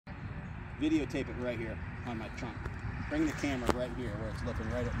videotape it right here on my trunk. Bring the camera right here where it's looking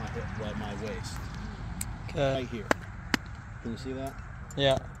right at my hip, right at my waist. Okay. Right here. Can you see that?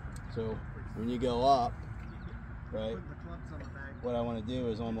 Yeah. So when you go up, right, what I want to do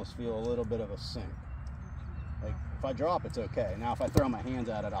is almost feel a little bit of a sink. Like if I drop, it's okay. Now if I throw my hands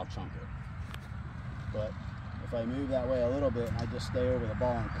at it, I'll chunk it. But if I move that way a little bit and I just stay over the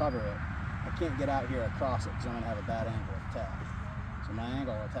ball and cover it, I can't get out here across it because I'm going to have a bad angle of attack. So my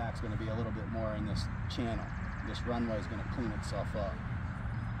angle of attack is going to be a little bit more in this channel. This runway is going to clean itself up,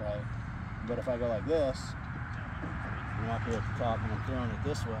 right? But if I go like this, I'm up here at the top and I'm throwing it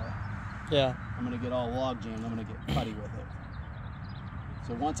this way, yeah, I'm going to get all log jammed. I'm going to get putty with it.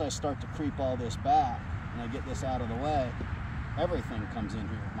 So once I start to creep all this back and I get this out of the way, everything comes in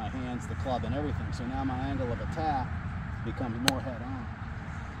here. My hands, the club, and everything. So now my angle of attack becomes more head on.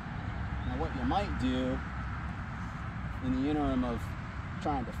 Now what you might do in the interim of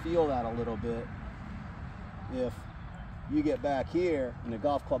trying to feel that a little bit, if you get back here and the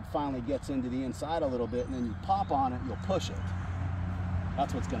golf club finally gets into the inside a little bit and then you pop on it, you'll push it.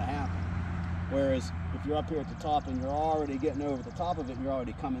 That's what's going to happen. Whereas if you're up here at the top and you're already getting over the top of it and you're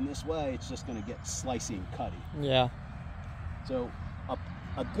already coming this way, it's just going to get slicey and cutty. Yeah. So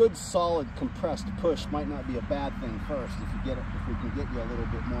a good solid compressed push might not be a bad thing first if you get it, if we can get you a little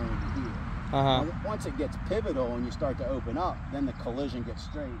bit more into here. Now, once it gets pivotal and you start to open up, then the collision gets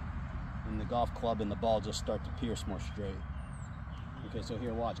straight and the golf club and the ball just start to pierce more straight. Okay, so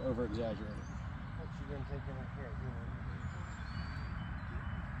here, watch, over exaggerated. What you gonna take in here?